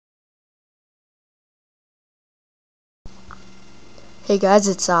Hey guys,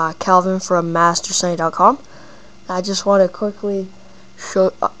 it's Calvin from MasterSunny.com. I just want to quickly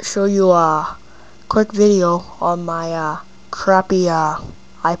show you a quick video on my crappy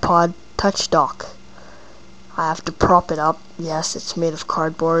iPod Touch dock. I have to prop it up. Yes, it's made of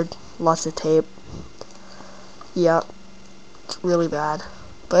cardboard, lots of tape. Yeah, it's really bad,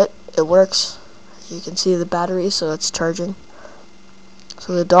 but it works. You can see the battery, so it's charging.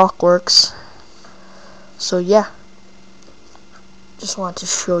 So the dock works. So yeah. Just want to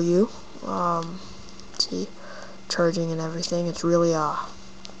show you see, charging and everything. It's really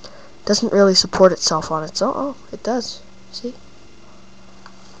doesn't really support itself on its own. Oh, it does, see.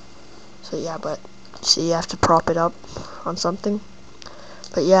 So yeah, but see, you have to prop it up on something.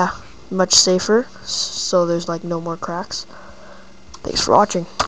 But yeah, much safer, so there's like no more cracks. Thanks for watching.